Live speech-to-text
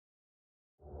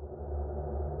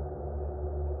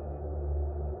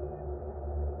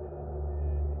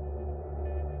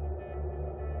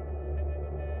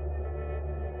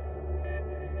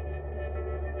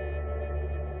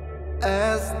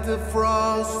as the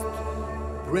frost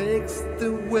breaks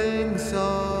the wings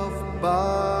of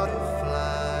butterflies.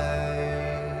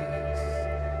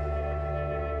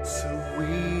 So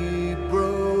we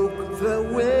broke the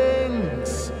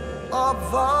wings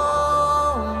of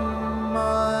our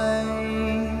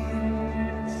minds.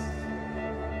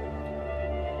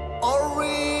 Our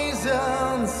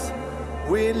reasons,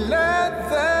 we led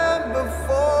them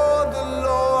before the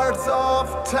lords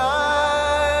of time.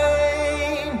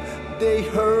 They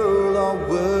heard our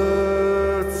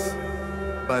words,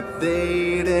 but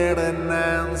they didn't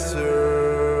answer.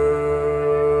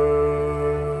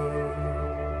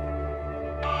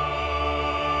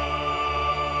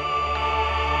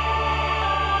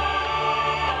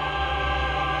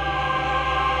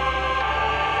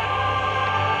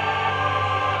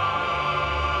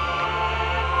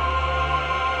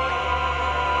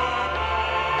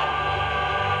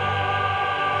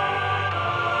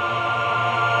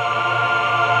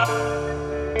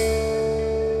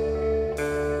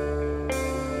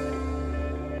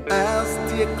 As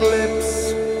the eclipse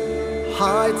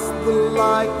hides the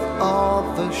light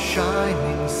of the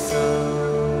shining sun,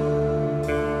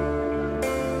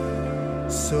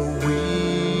 so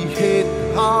we hid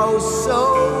our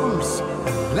souls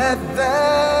and let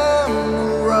them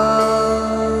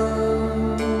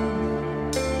run.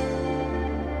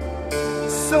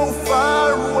 So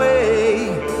far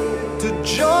away to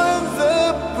join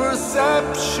the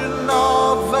perception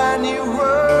of a new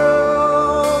world.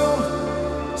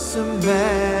 So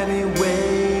many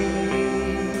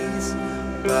ways,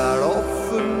 but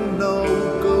often no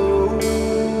goals.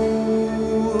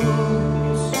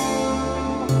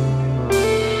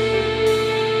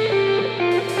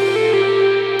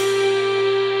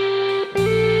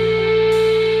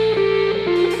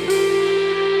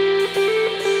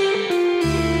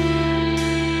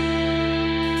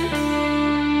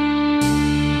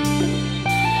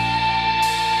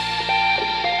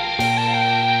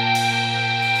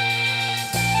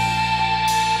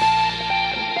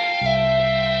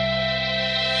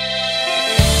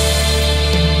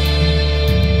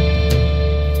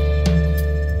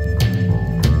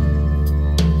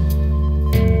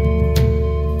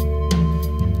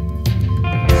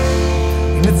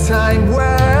 In a time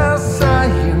where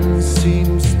science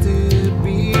seems to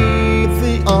be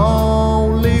the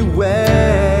only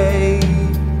way,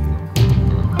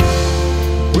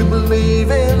 we believe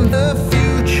in the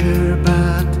future,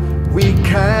 but we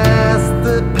cast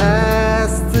the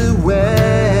past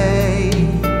away,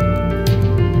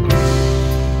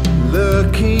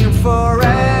 looking for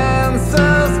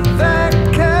answers that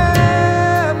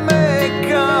can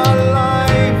make our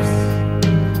lives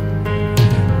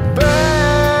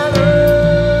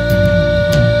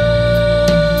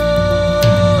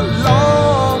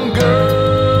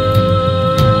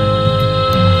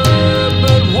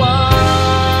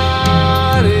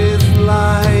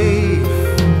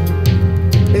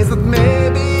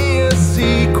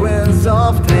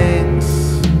of things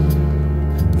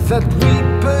that we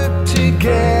put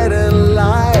together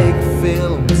like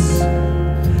films.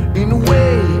 In a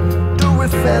way, do we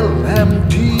feel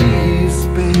empty?